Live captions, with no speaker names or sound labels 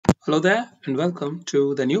Hello there and welcome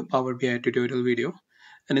to the new Power BI tutorial video.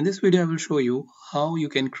 And in this video, I will show you how you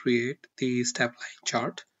can create the step line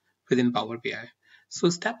chart within Power BI.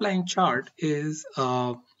 So step line chart is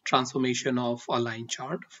a transformation of a line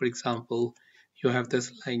chart. For example, you have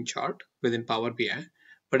this line chart within Power BI,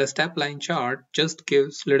 but a step line chart just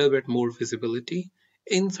gives a little bit more visibility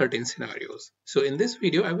in certain scenarios. So in this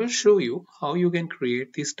video, I will show you how you can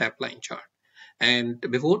create the step line chart. And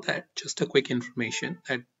before that, just a quick information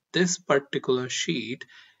that this particular sheet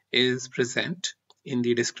is present in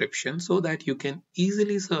the description so that you can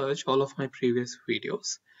easily search all of my previous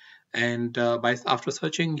videos. And by after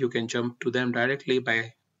searching, you can jump to them directly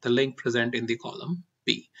by the link present in the column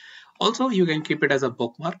B. Also, you can keep it as a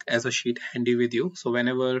bookmark, as a sheet handy with you. So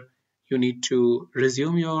whenever you need to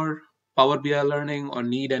resume your Power BI learning or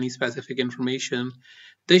need any specific information,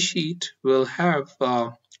 this sheet will have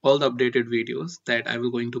all the updated videos that I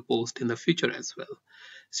will going to post in the future as well.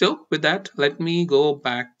 So with that, let me go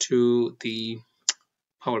back to the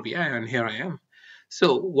Power BI and here I am.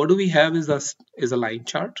 So what do we have is a line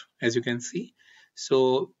chart, as you can see.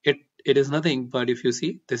 So it is nothing but if you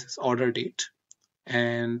see, this is order date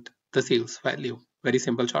and the sales value. Very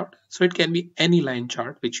simple chart. So it can be any line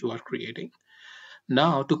chart which you are creating.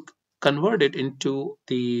 Now to convert it into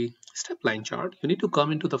the step line chart, you need to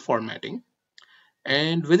come into the formatting.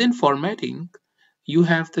 And within formatting, you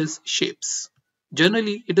have this shapes.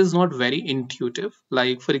 Generally, it is not very intuitive.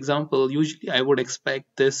 Like for example, usually I would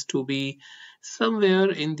expect this to be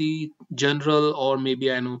somewhere in the general or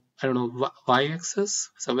maybe I don't know y-axis,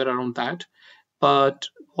 somewhere around that. But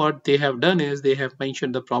what they have done is they have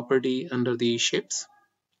mentioned the property under the shapes,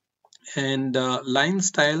 and line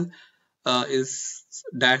style is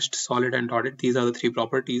dashed, solid, and dotted. These are the three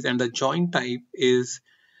properties, and the join type is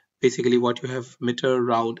basically what you have: meter,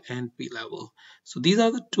 round, and p-level. So these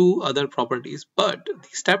are the two other properties, but the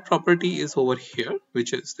step property is over here,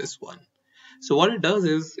 which is this one. So what it does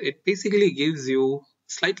is it basically gives you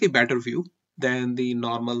slightly better view than the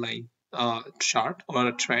normal line chart or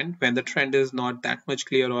a trend, when the trend is not that much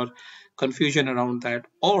clear or confusion around that,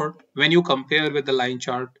 or when you compare with the line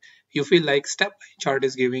chart, you feel like step line chart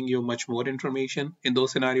is giving you much more information. In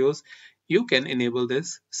those scenarios, you can enable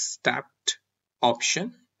this stepped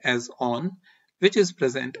option as on, which is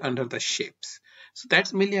present under the shapes. So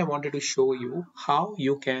that's mainly I wanted to show you how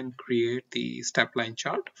you can create the step line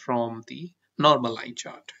chart from the normal line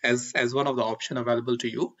chart as one of the option available to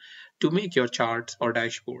you to make your charts or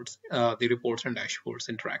dashboards, the reports and dashboards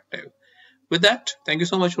interactive. With that, thank you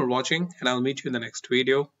so much for watching, and I'll meet you in the next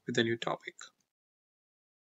video with a new topic.